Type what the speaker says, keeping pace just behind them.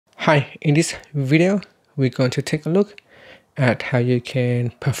Hi, in this video, we're going to take a look at how you can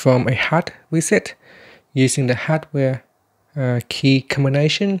perform a hard reset using the hardware key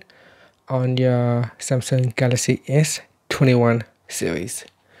combination on your Samsung Galaxy S21 series.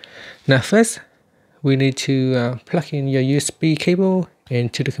 Now first, we need to plug in your USB cable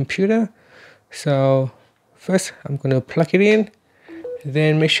into the computer. So first, I'm going to plug it in.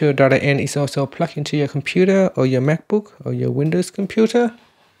 Then make sure the other end is also plugged into your computer or your MacBook or your Windows computer.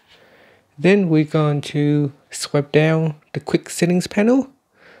 Then we're going to swipe down the quick settings panel,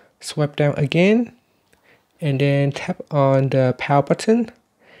 swipe down again, and then tap on the power button.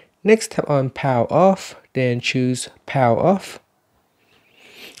 Next, tap on power off, then choose power off.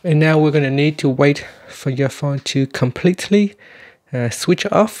 And now we're going to need to wait for your phone to completely switch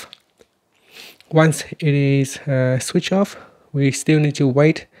off. Once it is switched off, we still need to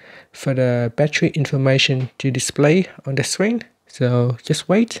wait for the battery information to display on the screen. So just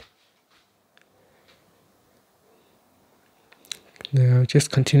wait. Now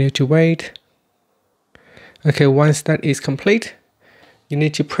just continue to wait. Okay, once that is complete, you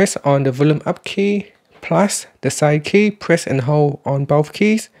need to press on the volume up key plus the side key, press and hold on both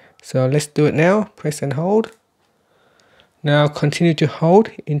keys. So let's do it now, press and hold. Now continue to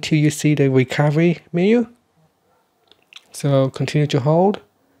hold until you see the recovery menu. So continue to hold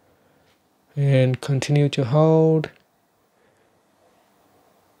and continue to hold.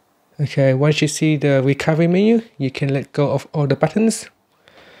 Okay, once you see the recovery menu, you can let go of all the buttons.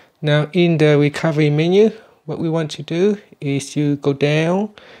 Now in the recovery menu, what we want to do is to go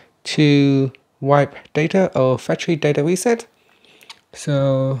down to wipe data or factory data reset.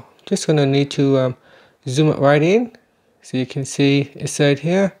 So just gonna need to zoom it right in so you can see it said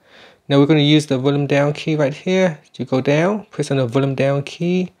here. Now we're going to use the volume down key right here to go down. Press on the volume down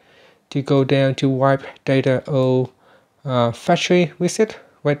key to go down to wipe data or factory reset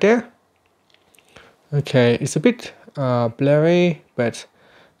right there. Okay, it's a bit blurry, but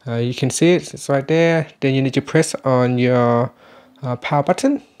you can see it. It's right there. Then you need to press on your power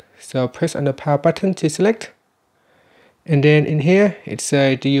button. So press on the power button to select. And then in here, it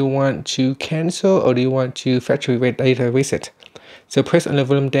says, do you want to cancel or do you want to factory data reset? So press on the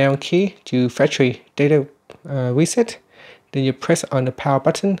volume down key to factory data reset. Then you press on the power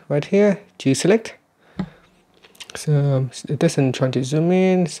button right here to select. So it doesn't try to zoom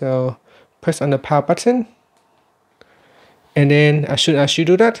in. So press on the power button. And then as soon as you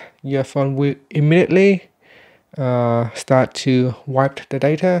do that, your phone will immediately start to wipe the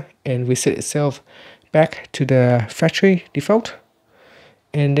data and reset itself back to the factory default.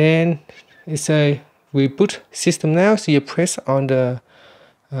 And then it's a reboot system now, so you press on the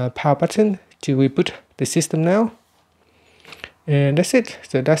power button to reboot the system now, and that's it.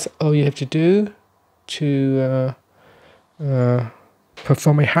 So that's all you have to do to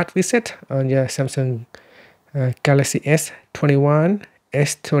perform a hard reset on your Samsung Galaxy S21,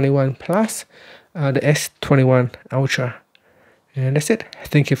 S21 Plus, the S21 Ultra. And that's it.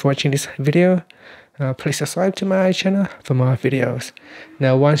 Thank you for watching this video. Please subscribe to my channel for more videos.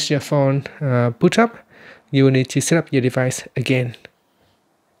 Now once your phone boot up, you will need to set up your device again.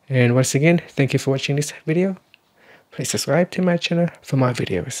 And once again, thank you for watching this video. Please subscribe to my channel for more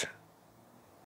videos.